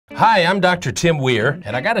Hi, I'm Dr. Tim Weir,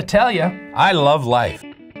 and I gotta tell you, I love life.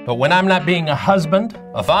 But when I'm not being a husband,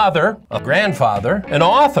 a father, a grandfather, an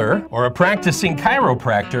author, or a practicing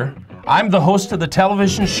chiropractor, I'm the host of the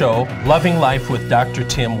television show, Loving Life with Dr.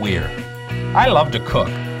 Tim Weir. I love to cook.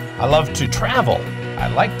 I love to travel. I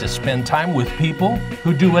like to spend time with people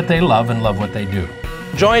who do what they love and love what they do.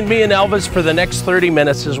 Join me and Elvis for the next 30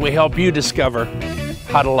 minutes as we help you discover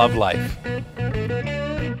how to love life.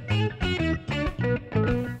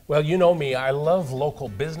 Well, you know me, I love local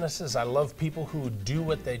businesses. I love people who do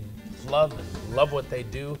what they love and love what they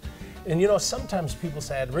do. And you know, sometimes people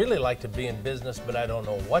say, I'd really like to be in business, but I don't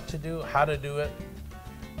know what to do, how to do it.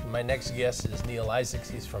 My next guest is Neil Isaacs.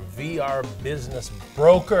 He's from VR Business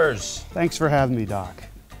Brokers. Thanks for having me, Doc.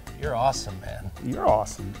 You're awesome, man. You're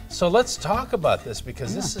awesome. So let's talk about this,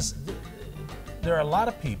 because there are a lot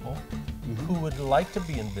of people who would like to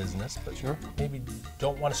be in business, but maybe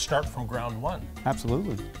don't want to start from ground one.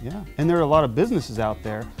 Absolutely, yeah. And there are a lot of businesses out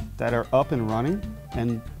there that are up and running,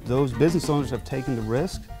 and those business owners have taken the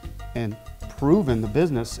risk and proven the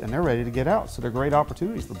business, and they're ready to get out. So they're great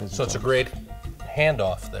opportunities for business. So it's a great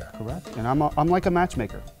handoff there. Correct. And I'm like a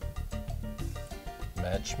matchmaker.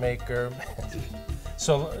 Matchmaker.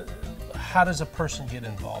 So how does a person get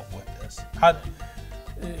involved with this?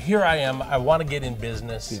 Here I am, I want to get in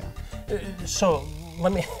business. Yeah. So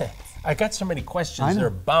let me, I got so many questions, they're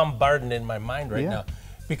bombarding in my mind right now.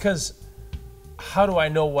 Because how do I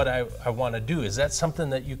know what I want to do? Is that something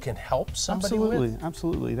that you can help somebody with?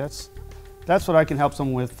 Absolutely. That's what I can help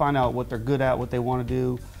someone with, find out what they're good at, what they want to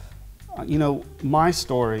do. You know, my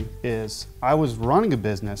story is I was running a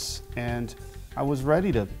business and I was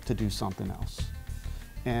ready to do something else.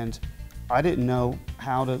 And I didn't know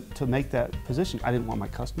how to make that position. I didn't want my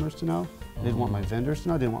customers to know. I didn't want my vendors to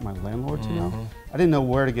know. I didn't want my landlord to know. I didn't know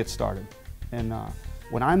where to get started. And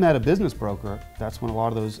when I met a business broker, that's when a lot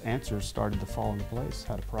of those answers started to fall into place.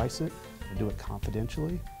 How to price it, how to do it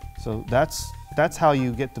confidentially. So that's how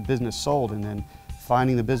you get the business sold, and then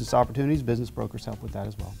finding the business opportunities, business brokers help with that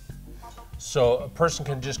as well. So a person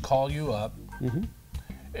can just call you up,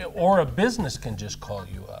 or a business can just call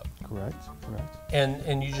you up. Correct.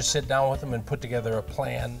 And you just sit down with them and put together a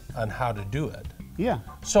plan on how to do it. Yeah.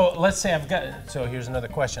 So let's say so here's another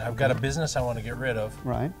question. I've got a business I want to get rid of.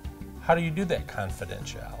 Right. How do you do that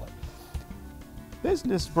confidentiality?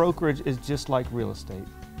 Business brokerage is just like real estate.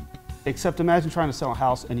 Except imagine trying to sell a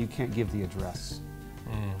house and you can't give the address.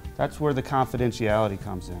 That's where the confidentiality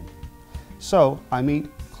comes in. So I meet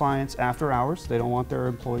clients after hours. They don't want their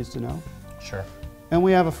employees to know. Sure. And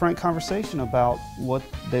we have a frank conversation about what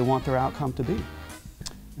they want their outcome to be.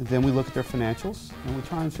 And then we look at their financials and we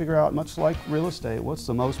try and figure out, much like real estate, what's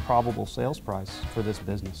the most probable sales price for this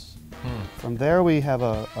business. From there we have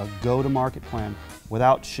a go-to-market plan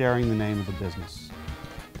without sharing the name of the business.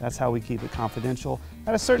 That's how we keep it confidential.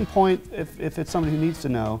 At a certain point, if it's somebody who needs to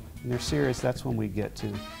know and they're serious, that's when we get to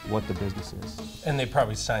what the business is. And they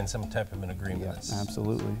probably sign some type of an agreement. Yeah,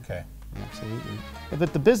 absolutely. Okay. Absolutely.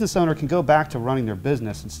 But the business owner can go back to running their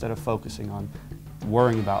business instead of focusing on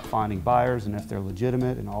worrying about finding buyers and if they're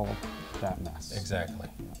legitimate and all of that mess. Exactly.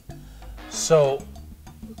 So,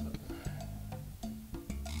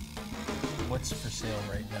 what's for sale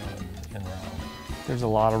right now in Raleigh? There's a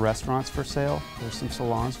lot of restaurants for sale. There's some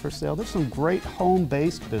salons for sale. There's some great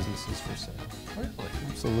home-based businesses for sale. Really?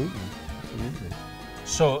 Absolutely. Absolutely.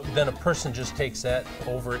 So then a person just takes that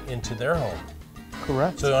over into their home.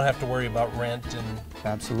 Correct. So they don't have to worry about rent and...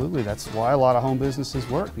 Absolutely. That's why a lot of home businesses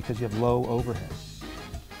work, because you have low overhead.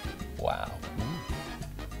 Wow.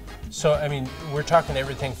 So, I mean, we're talking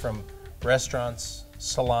everything from restaurants,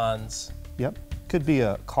 salons. Yep. Could be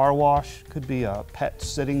a car wash, could be a pet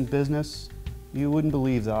sitting business. You wouldn't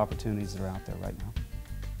believe the opportunities that are out there right now.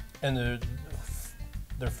 And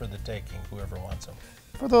they're for the taking, whoever wants them.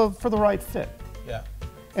 For the right fit. Yeah.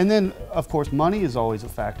 And then, of course, money is always a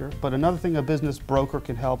factor, but another thing a business broker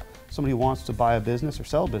can help somebody who wants to buy a business or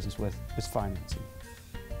sell a business with is financing.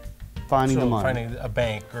 Finding the money. Finding a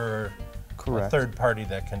bank or a third party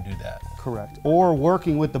that can do that. Correct. Or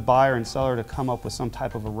working with the buyer and seller to come up with some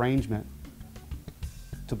type of arrangement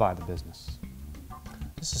to buy the business.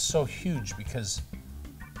 This is so huge because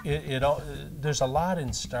there's a lot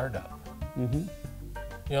in startup.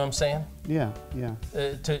 You know what I'm saying? Yeah.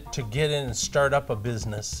 To get in and start up a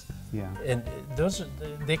business. Yeah. And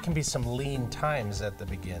they can be some lean times at the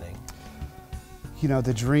beginning. You know,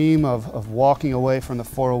 the dream of walking away from the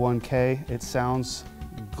 401k, it sounds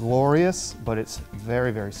glorious, but it's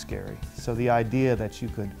very, very scary. So the idea that you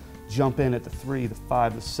could jump in at the 3, the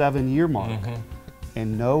 5, the 7 year mark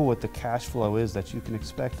and know what the cash flow is that you can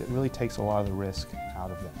expect, it really takes a lot of the risk out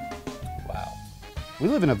of that. Wow. We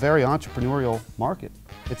live in a very entrepreneurial market.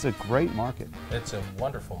 It's a great market. It's a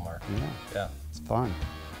wonderful market. Yeah. It's fun.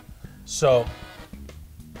 So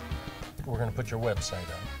we're going to put your website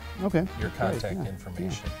on. Okay. Your that's contact great.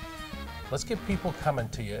 information. Let's get people coming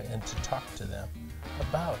to you and to talk to them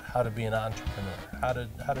about how to be an entrepreneur, how to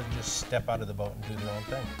just step out of the boat and do their own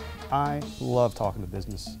thing. I love talking to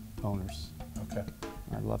business owners. Okay.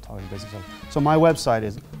 I love talking to business owners. So my website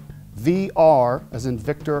is VR, as in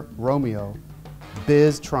Victor Romeo,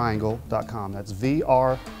 biztriangle.com. That's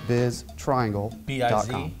VRBizTriangle.com.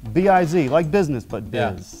 B-I-Z? B-I-Z, like business, but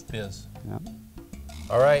biz. Yeah, biz. Yeah.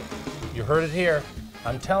 All right, you heard it here.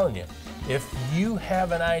 I'm telling you, if you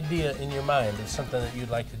have an idea in your mind of something that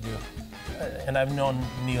you'd like to do, and I've known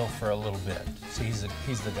Neil for a little bit, so he's the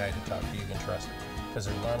guy to talk to. You can trust him, because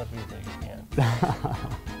there's a lot of people you can't.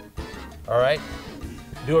 All right,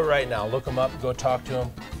 do it right now. Look him up, go talk to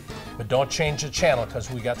him, but don't change the channel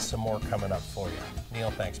because we got some more coming up for you.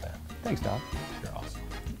 Neil, thanks, man. Thanks, Doc. You're awesome.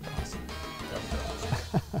 You're awesome. You're awesome.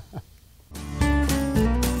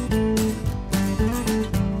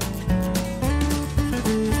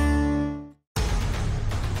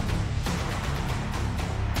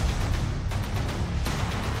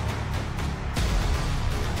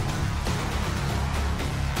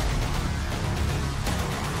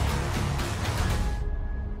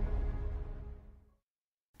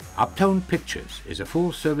 Uptone Pictures is a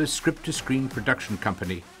full-service script-to-screen production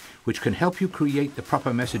company which can help you create the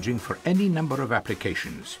proper messaging for any number of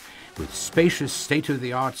applications, with spacious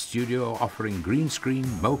state-of-the-art studio offering green screen,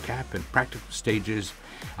 mocap and practical stages,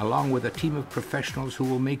 along with a team of professionals who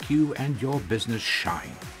will make you and your business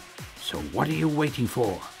shine. So what are you waiting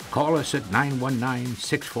for? Call us at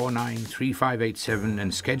 919-649-3587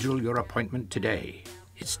 and schedule your appointment today.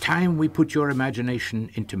 It's time we put your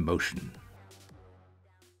imagination into motion.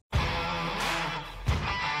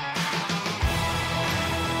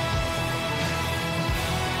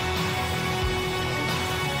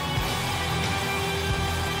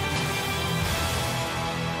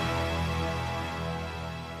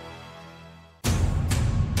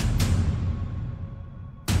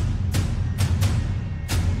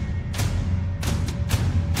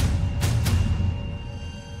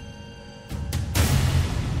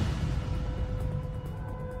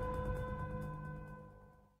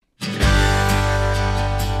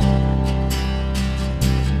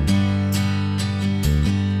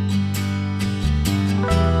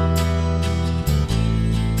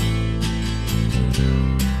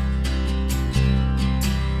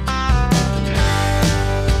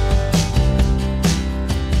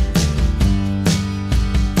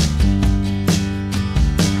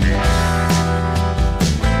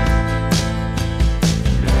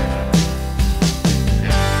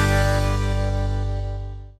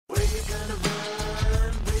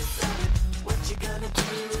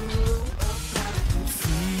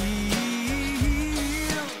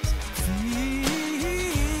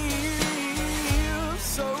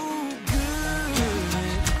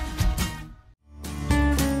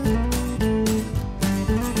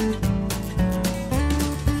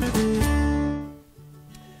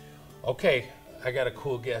 Okay, I got a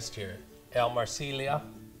cool guest here. Al Marsilia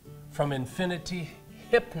from Infinity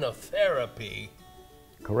Hypnotherapy.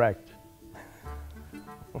 Correct.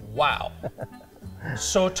 Wow.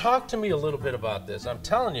 So talk to me a little bit about this. I'm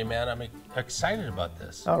telling you, man, I'm excited about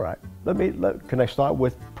this. All right. Can I start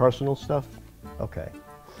with personal stuff? Okay.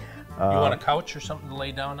 You want a couch or something to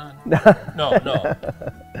lay down on? No.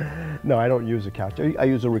 No, I don't use a couch. I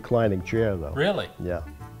use a reclining chair, though. Really? Yeah.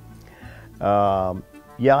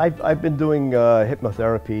 Yeah, I've been doing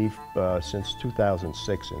hypnotherapy since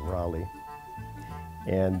 2006 in Raleigh.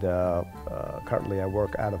 And currently I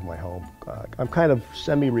work out of my home. I'm kind of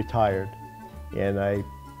semi-retired, and I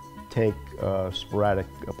take sporadic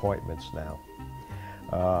appointments now.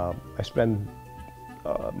 I spend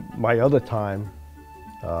my other time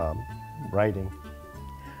writing.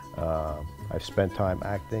 I've spent time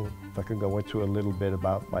acting. If I could go into a little bit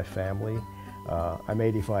about my family, I'm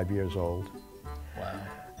 85 years old.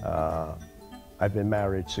 Wow. I've been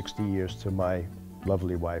married 60 years to my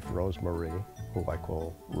lovely wife, Rosemary, who I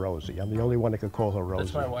call Rosie. I'm the only one that could call her Rosie.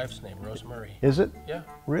 That's my wife's name, Rosemary. Is it? Yeah.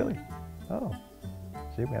 Really? Oh.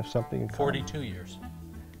 See, we have something in common. 42 years.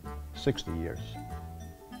 60 years.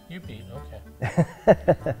 You beat, okay.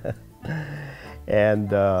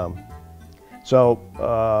 And so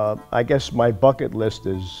I guess my bucket list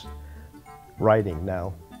is writing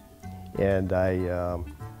now. And I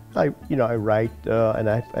write, and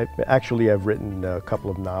I've written a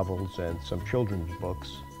couple of novels and some children's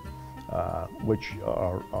books, which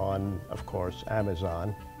are on, of course,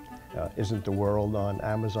 Amazon. Isn't the World on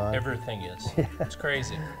Amazon? Everything is. It's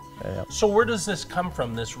crazy. Yeah. So where does this come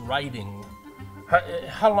from, this writing?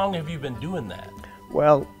 How long have you been doing that?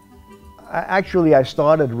 Well, actually, I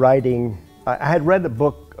started writing. I had read a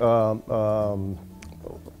book.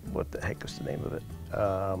 What the heck is the name of it?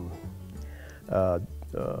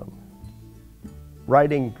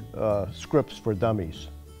 Writing scripts for dummies.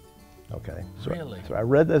 Okay. Really? So I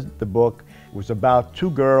read the book. It was about two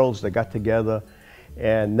girls that got together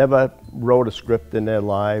and never wrote a script in their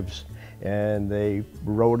lives, and they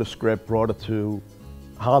wrote a script, brought it to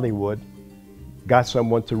Hollywood, got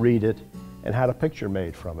someone to read it, and had a picture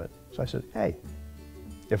made from it. So I said, hey,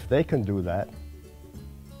 if they can do that,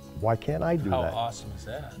 why can't I do that? How awesome is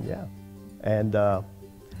that? Yeah. And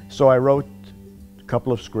so I wrote a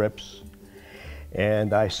couple of scripts,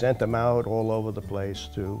 and I sent them out all over the place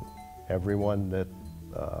to everyone that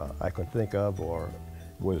I could think of or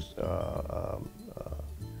was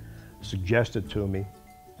suggested to me.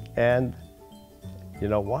 And you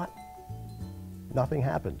know what? Nothing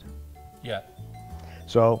happened. Yeah.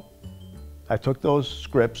 So I took those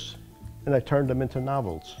scripts and I turned them into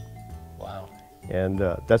novels. Wow. And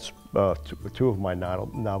that's two of my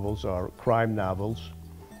novels are crime novels.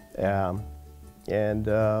 And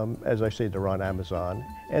as I say, they're on Amazon,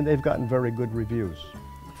 and they've gotten very good reviews,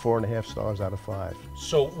 4.5 stars out of 5.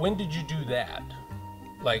 So when did you do that?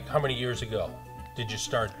 Like how many years ago did you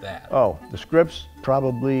start that? Oh, the scripts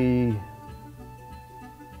probably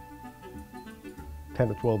 10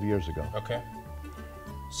 to 12 years ago. Okay.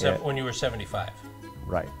 Yeah. When you were 75.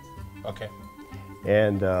 Right. Okay.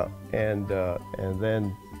 And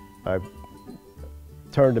then I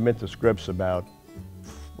turned them into scripts about.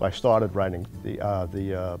 I started writing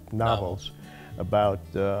the novels about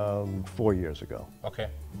 4 years ago. Okay.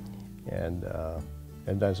 And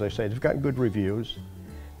as I say, they've gotten good reviews,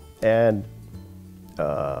 and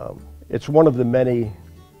it's one of the many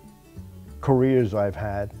careers I've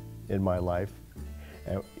had in my life.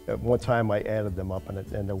 And at one time I added them up,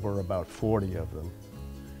 and there were about 40 of them.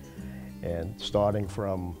 And starting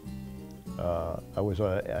from, I was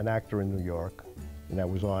an actor in New York, and I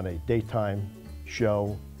was on a daytime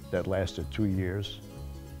show that lasted 2 years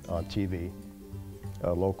on TV,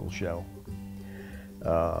 a local show.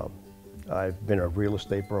 I've been a real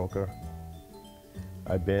estate broker.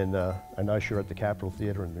 I've been an usher at the Capitol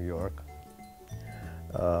Theater in New York.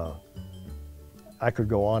 I could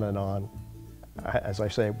go on and on. As I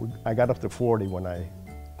say, I got up to 40 when I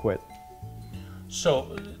quit.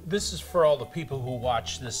 So this is for all the people who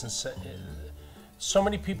watch this and say, so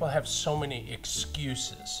many people have so many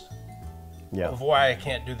excuses of why I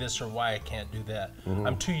can't do this or why I can't do that. Mm-hmm.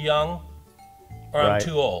 I'm too young or I'm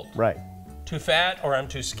too old. Right. Too fat or I'm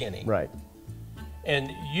too skinny. Right.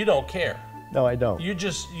 And you don't care. No, I don't. You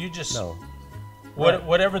just No.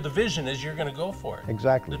 Whatever the vision is, you're going to go for it.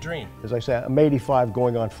 Exactly. The dream. As I say, I'm 85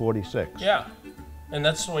 going on 46. Yeah. And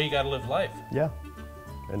that's the way you got to live life. Yeah.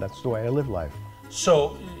 And that's the way I live life.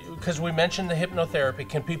 So, because we mentioned the hypnotherapy,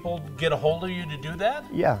 can people get a hold of you to do that?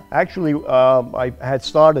 Yeah, actually, I had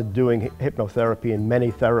started doing hypnotherapy and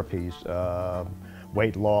many therapies,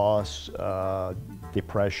 weight loss,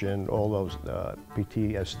 depression, all those,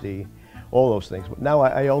 PTSD, all those things. But now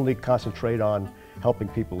I only concentrate on helping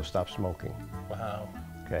people to stop smoking. Wow.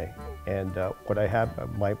 Okay, and what I have,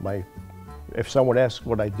 if someone asks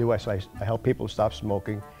what I do, I say I help people to stop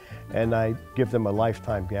smoking, and I give them a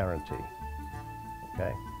lifetime guarantee.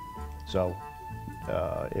 Okay, so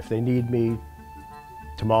if they need me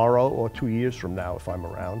tomorrow or 2 years from now, if I'm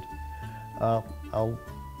around, I'll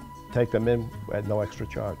take them in at no extra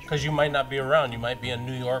charge. Because you might not be around. You might be in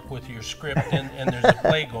New York with your script and there's a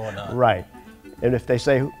play going on. Right. And if they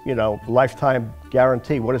say, you know, lifetime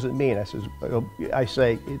guarantee, what does it mean? I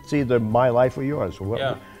say, it's either my life or yours.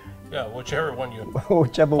 Yeah. Yeah, whichever one you...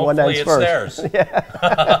 Whichever one ends first. Hopefully it's theirs. Yeah.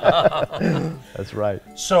 That's right.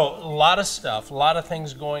 So, a lot of stuff, a lot of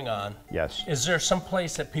things going on. Yes. Is there some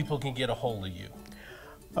place that people can get a hold of you?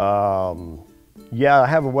 Yeah, I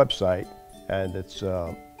have a website, and it's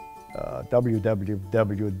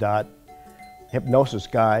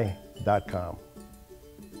www.hypnosisguy.com.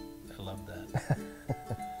 I love that.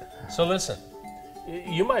 So listen,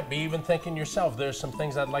 you might be even thinking yourself, there's some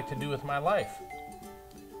things I'd like to do with my life.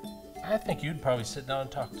 I think you'd probably sit down and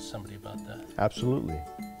talk to somebody about that. Absolutely.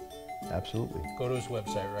 Absolutely. Go to his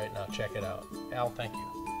website right now, check it out. Al, thank you.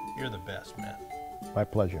 You're the best, man. My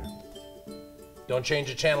pleasure. Don't change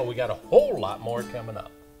the channel, we got a whole lot more coming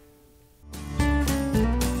up.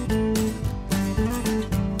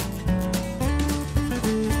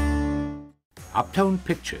 Uptown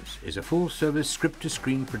Pictures is a full-service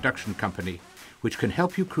script-to-screen production company which can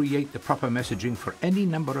help you create the proper messaging for any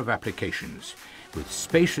number of applications. With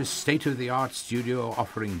spacious state-of-the-art studio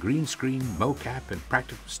offering green screen, mocap, and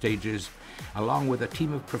practical stages, along with a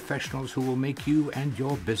team of professionals who will make you and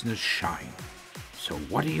your business shine. So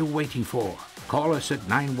what are you waiting for? Call us at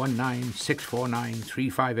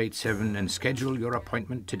 919-649-3587 and schedule your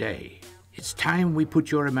appointment today. It's time we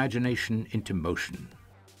put your imagination into motion.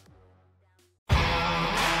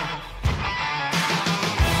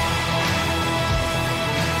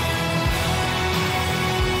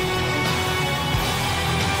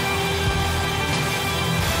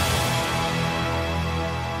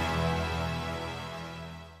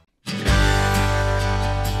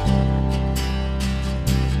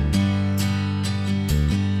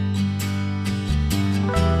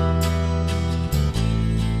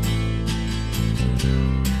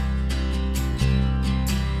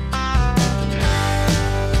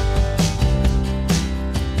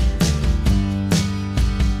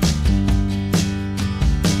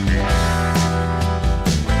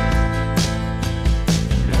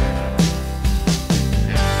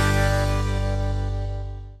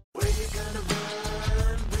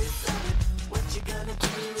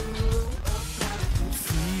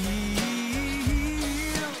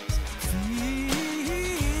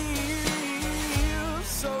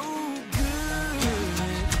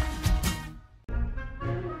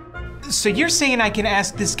 So you're saying I can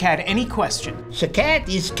ask this cat any question? The cat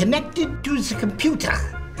is connected to the computer.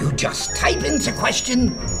 You just type in the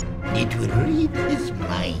question, it will read his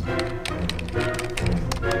mind.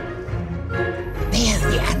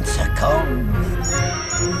 There the answer comes.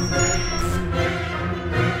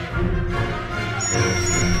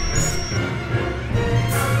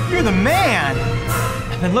 You're the man!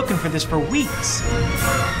 I've been looking for this for weeks.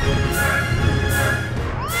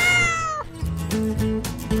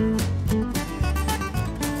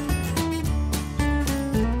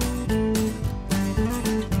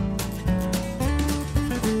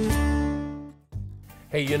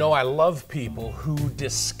 Hey, you know, I love people who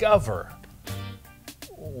discover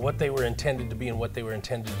what they were intended to be and what they were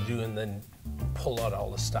intended to do and then pull out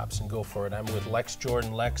all the stops and go for it. I'm with Lex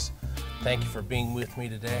Jordan. Lex, thank you for being with me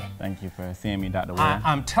today. Thank you for seeing me, Dr. Will.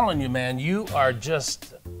 I'm telling you, man, you are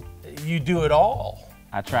just, you do it all.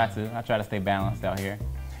 I try to stay balanced out here.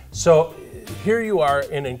 So here you are,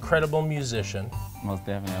 an incredible musician. Most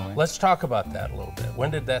definitely. Let's talk about that a little bit.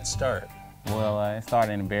 When did that start? Well, it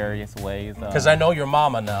started in various ways. Because I know your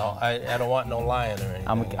mama now. I don't want no lying or anything.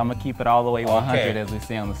 I'm gonna keep it all the way 100 Okay. as we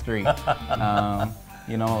see on the street.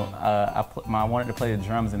 You know, I wanted to play the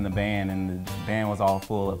drums in the band, and the band was all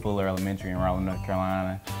full at Fuller Elementary in Raleigh, North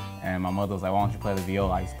Carolina. And my mother was like, "Why don't you play the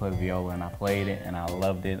viola?" I used to play the viola, and I played it, and I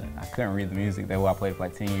loved it. I couldn't read the music that well. I played for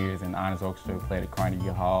like 10 years in the honors orchestra, played at Carnegie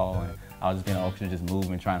Hall, and I was just being an orchestra, just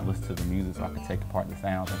moving, trying to listen to the music so I could take apart the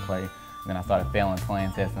sounds and play. Then I started failing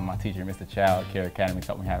playing tests, and my teacher, Mr. Chow at Care Academy,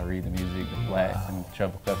 taught me how to read the music, the flats and the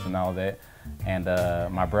treble clefs and all that. And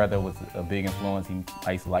my brother was a big influence.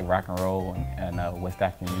 I used to like rock and roll and West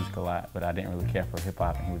African music a lot, but I didn't really care for hip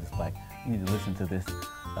hop. And he was just like, "You need to listen to this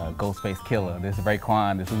Ghostface Killer, this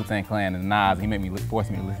Raekwon, this Wu-Tang Clan, and Nas." He made me force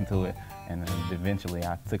me to listen to it, and then eventually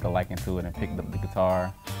I took a liking to it and picked up the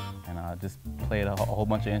guitar. And I just played a whole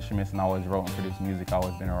bunch of instruments and always wrote and produced music.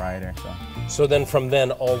 Always been a writer. So then from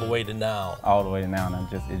then all the way to now. All the way to now, and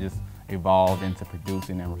it just evolved into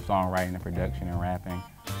producing and songwriting and production and rapping,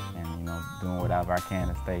 and you know, doing whatever I can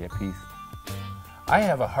to stay at peace. I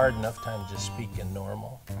have a hard enough time just speaking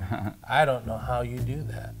normal. I don't know how you do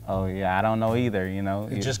that. Oh yeah, I don't know either. You know,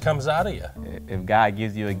 It just comes out of you. if God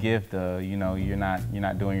gives you a gift, you know, you're not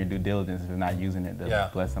doing your due diligence if you're not using it to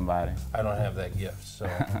bless somebody. I don't have that gift, so.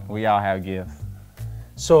 We all have gifts.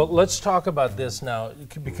 So let's talk about this now,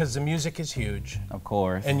 because the music is huge. Of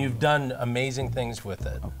course. And you've done amazing things with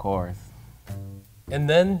it. Of course. And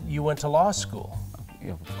then you went to law school.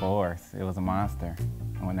 Of course. It was a monster.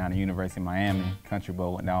 I went down to University of Miami. Country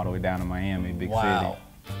Bowl went all the way down to Miami, big Wow.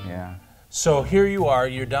 city. Yeah. So here you are,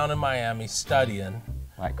 you're down in Miami studying.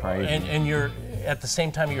 Like crazy. And you're, at the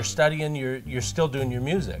same time you're studying, you're still doing your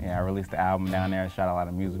music. Yeah, I released the album down there, shot a lot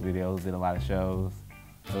of music videos, did a lot of shows.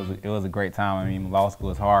 It was a great time. I mean, law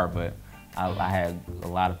school is hard, but I had a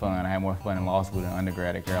lot of fun. I had more fun in law school than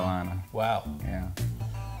undergrad at Carolina. Wow. Yeah.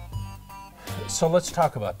 So let's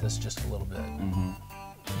talk about this just a little bit.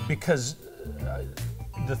 Because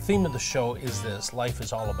the theme of the show is this: life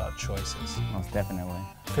is all about choices. Most definitely.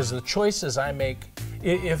 Because the choices I make,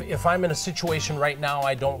 if I'm in a situation right now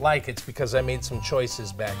I don't like, it's because I made some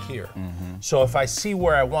choices back here. So if I see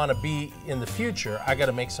where I want to be in the future, I got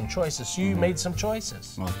to make some choices. So you made some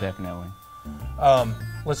choices. Most definitely.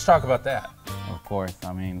 Let's talk about that. Of course.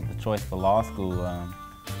 I mean, the choice for law school,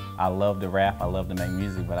 I love to rap, I love to make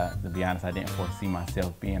music, but to be honest, I didn't foresee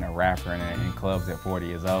myself being a rapper in clubs at 40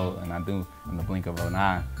 years old, and I do in the blink of an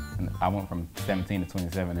eye. And I went from 17 to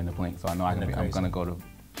 27 in the blink, so I know I'm going to go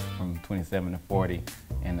from 27 to 40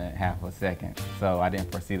 in a half a second. So I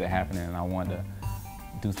didn't foresee that happening, and I wanted to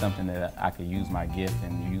do something that I could use my gift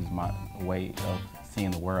and use my way of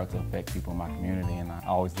seeing the world to affect people in my community. And I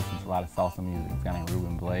always listen to a lot of salsa music. This guy named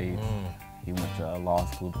Ruben Blades. He went to law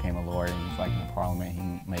school, became a lawyer, and he's like in Parliament. He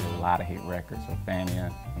made a lot of hit records with Fanny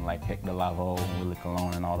and like Hector Lavoe and Willie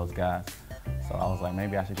Colon and all those guys. So I was like,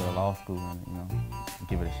 maybe I should go to law school and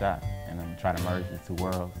give it a shot and then try to merge the two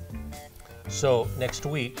worlds. So next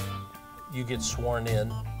week, you get sworn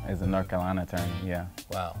in as a North Carolina attorney. Yeah.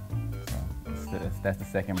 Wow. So that's the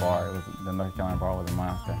second bar. The North Carolina bar was a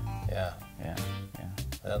monster. Yeah. Yeah.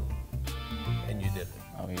 And you did it.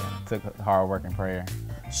 Oh yeah. It took hard work and prayer.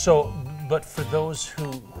 So, but for those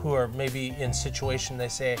who are maybe in situation, they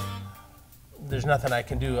say, there's nothing I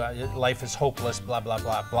can do, life is hopeless, blah, blah,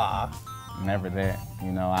 blah, blah. Never that.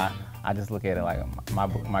 I just look at it like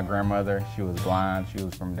my grandmother, she was blind. She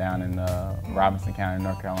was from down in Robinson County,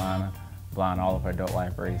 North Carolina. Blind all of her adult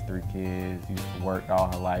life, raised 3 kids, used to work all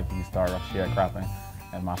her life, used to start off sharecropping.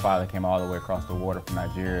 And my father came all the way across the water from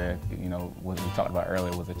Nigeria. What we talked about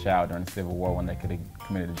earlier was a child during the Civil War when they could have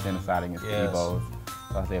committed a genocide against the Igbos.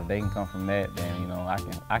 So I said, if they can come from that, then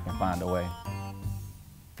I can find a way.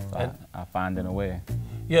 So I find in a way.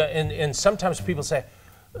 Yeah, and sometimes people say,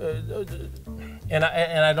 and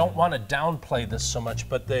I don't want to downplay this so much,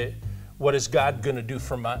 but what is God going to do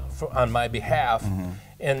on my behalf? Mm-hmm.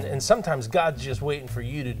 And sometimes God's just waiting for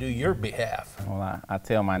you to do your behalf. Well, I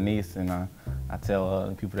tell my niece and I tell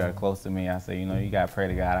the people that are close to me, I say, you got to pray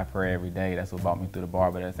to God. I pray every day. That's what brought me through the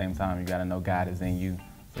bar. But at the same time, you got to know God is in you,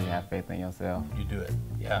 so you have faith in yourself. You do it.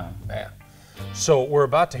 Yeah, man. So we're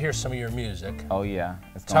about to hear some of your music. Oh yeah.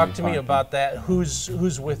 Talk to me about that. Who's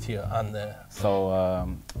with you on the?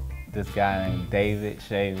 So this guy named David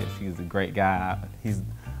Shavitz. He's a great guy.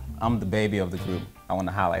 I'm the baby of the group. I want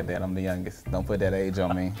to highlight that. I'm the youngest. Don't put that age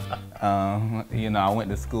on me. I went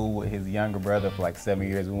to school with his younger brother for like 7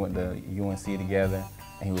 years. We went to UNC together,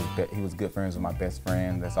 and he was good friends with my best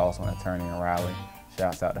friend. That's also an attorney in Raleigh.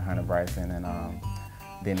 Shouts out to Hunter Bryson. And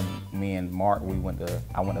then me and Mark, I went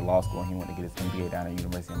to law school, and he went to get his MBA down at the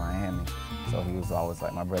University of Miami. So he was always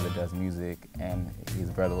like, my brother does music, and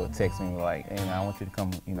his brother would text me like, hey man, I want you to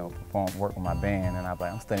come, perform, work with my band. And I'm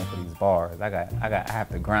like, I'm studying for these bars. I have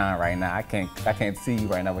to grind right now. I can't see you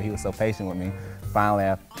right now. But he was so patient with me. Finally,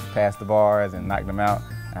 I passed the bars and knocked them out.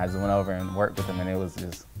 And I just went over and worked with him, and it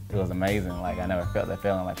was amazing. Like, I never felt that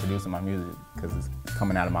feeling like producing my music, because it's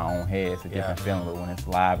coming out of my own head. It's a different feeling, but when it's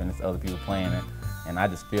live and it's other people playing it, and I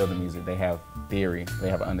just feel the music. They have theory. They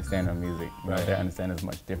have an understanding of music. Their understanding is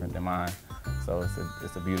much different than mine. So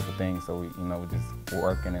it's a beautiful thing. So we just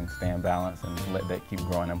working and staying balanced and let that keep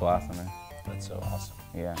growing and blossoming. That's so awesome.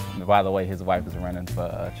 Yeah. And by the way, his wife is running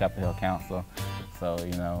for Chapel Hill Council. So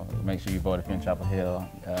make sure you vote if you're in Chapel Hill.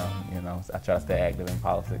 I try to stay active in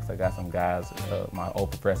politics. I got some guys. My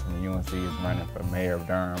old professor from the UNC is running for mayor of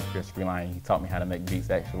Durham. Chris Freeline. He taught me how to make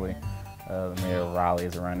beats actually. The mayor of Raleigh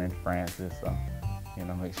is running, Francis. So.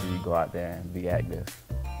 Make sure you go out there and be active.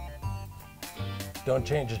 Don't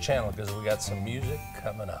change the channel, because we got some music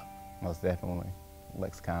coming up. Most definitely.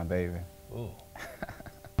 Lexicon, baby. Ooh.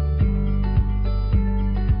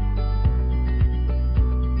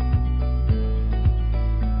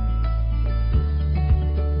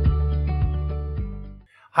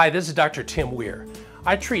 Hi, this is Dr. Tim Weir.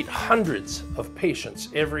 I treat hundreds of patients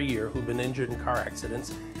every year who've been injured in car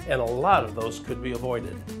accidents, and a lot of those could be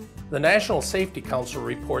avoided. The National Safety Council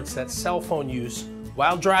reports that cell phone use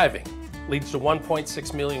while driving leads to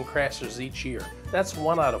 1.6 million crashes each year. That's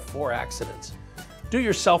 1 out of 4 accidents. Do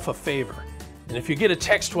yourself a favor, and if you get a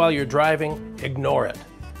text while you're driving, ignore it.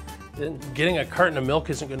 Then getting a carton of milk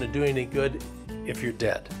isn't going to do any good if you're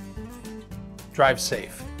dead. Drive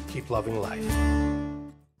safe. Keep loving life.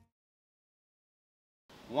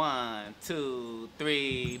 1, 2,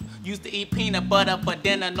 3. Used to eat peanut butter for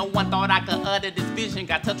dinner. No one thought I could utter this vision.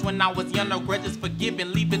 Got touched when I was young, no grudges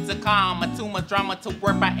forgiven. Leave it to calm. Too much drama to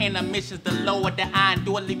work by intermissions. The lower that I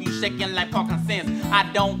endure, leave you shaking like Parkinson's. I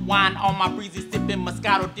don't whine on my breezy, sipping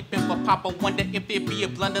Moscato, dipping for Papa. Wonder if it be a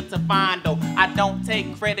blunder to find though. I don't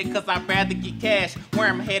take credit, cause I'd rather get cash.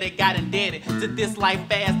 Worm headed, got indebted to this life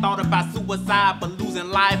fast. Thought about suicide, but losing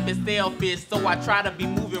life is selfish. So I try to be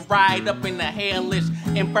moving right up in the hellish.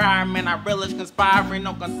 environment. I relish conspiring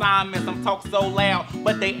on consignments. I'm talk so loud,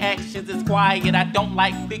 but they actions is quiet. I don't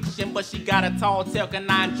like fiction, but she got a tall tale. Can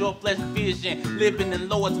I enjoy flesh vision? Living in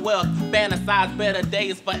Lord's wealth, fantasize better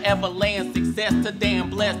days, forever laying success. Today I'm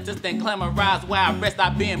blessed, just then glamorize where I rest.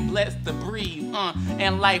 I've been blessed to breathe,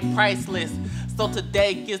 and life priceless. So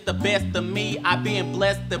today gets the best of me. I've been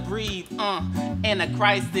blessed to breathe, in a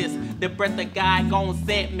crisis. The breath of God gon'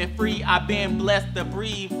 set me free. I've been blessed to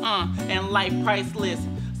breathe, and life priceless.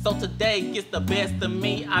 So today gets the best of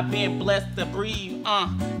me. I've been blessed to breathe,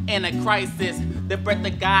 in a crisis. The breath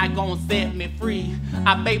of God gon' set me free.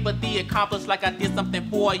 I favor the accomplished like I did something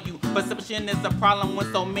for you. Perception is a problem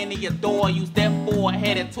when so many adore you. Step forward,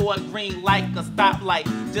 headed toward green like a stoplight.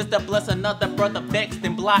 Just to bless another brother vexed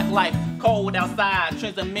and block life. Cold outside,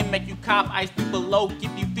 trends of men make you cop. Ice deep below,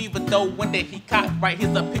 give you fever though. When that he caught right,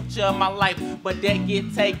 here's a picture of my life, but that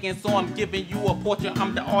get taken, so I'm giving you a portrait.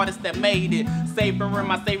 I'm the artist that made it, savoring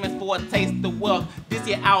my savings for a taste of wealth. This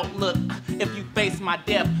your outlook if you face my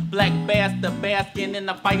death. Black bastard basking in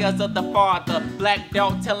the fires of the Father. Black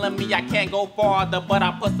dog telling me I can't go farther, but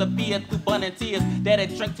I persevere through burning tears. That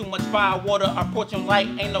it drank too much fire water, approaching light,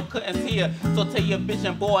 ain't no cuttings here. So tell your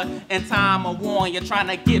vision boy, in time of warn, you're trying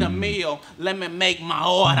to get a meal. Let me make my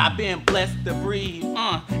art. I've been blessed to breathe,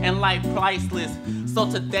 and life priceless. So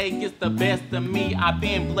today gets the best of me. I've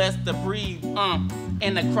been blessed to breathe,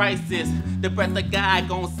 in a crisis. The breath of God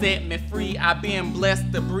gon' set me free. I've been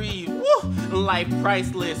blessed to breathe, life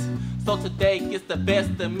priceless. So today gets the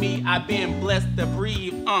best of me. I've been blessed to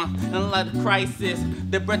breathe, in life crisis.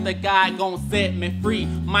 The breath of God gon' set me free.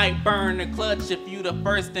 Might burn the clutch if you the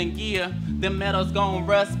first in gear. The metal's gon'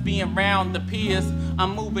 rust being round the piers.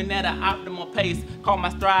 I'm moving at an optimal pace. Call my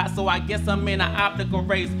stride, so I guess I'm in an optical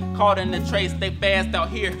race. Caught in the trace, they fast out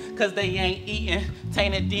here, cause they ain't eating.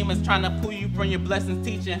 Tainted demons trying to pull you from your blessings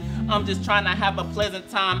teaching. I'm just trying to have a pleasant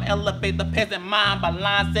time. Elevate the peasant mind by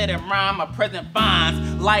line, set and rhyme. My present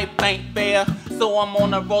finds life ain't fair, so I'm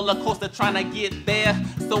on a roller coaster trying to get there.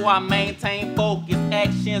 So I maintain focus,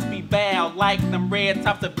 actions be bad like them red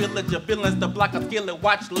tops of village of villains. The block of skillet,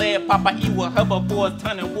 watch lead, Papa E will herbivores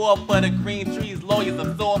turning war for the green trees. Lawyers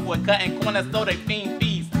absorb for cutting corners so they fiend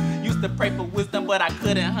fees. Used to pray for wisdom, but I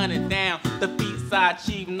couldn't hunt it down. The feats I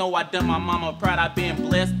achieved, know I done my mama proud. I've been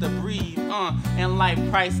blessed to breathe, and life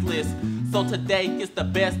priceless. So today gets the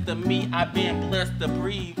best of me. I've been blessed to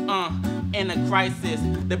breathe, in a crisis.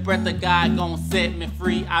 The breath of God gon' set me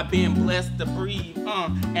free. I've been blessed to breathe,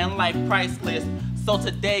 and life priceless. So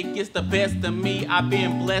today gets the best of me. I've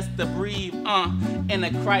been blessed to breathe, in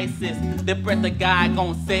a crisis. The breath of God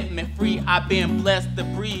gon' set me free. I've been blessed to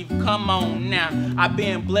breathe. Come on now. I've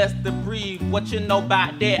been blessed to breathe. What you know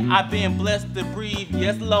about that? I've been blessed to breathe.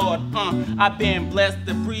 Yes, Lord. I've been blessed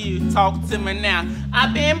to breathe. Talk to me now.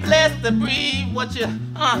 I've been blessed to breathe. What you?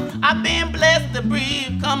 I've been blessed to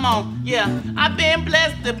breathe. Come on, yeah. I've been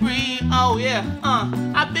blessed to breathe. Oh yeah.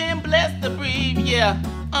 I've been blessed to breathe. Yeah.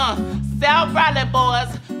 South Raleigh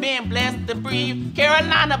boys, been blessed to breathe.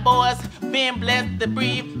 Carolina boys, been blessed to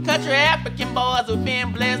breathe. Country African boys, we've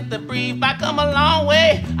been blessed to breathe. I come a long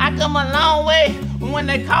way, I come a long way. When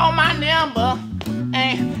they call my number,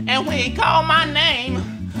 and when he call my name,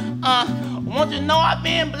 won't you know I've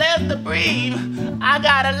been blessed to breathe? I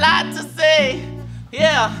got a lot to say,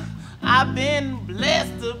 yeah. I've been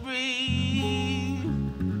blessed to breathe.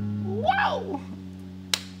 Whoa.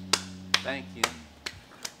 Thank you.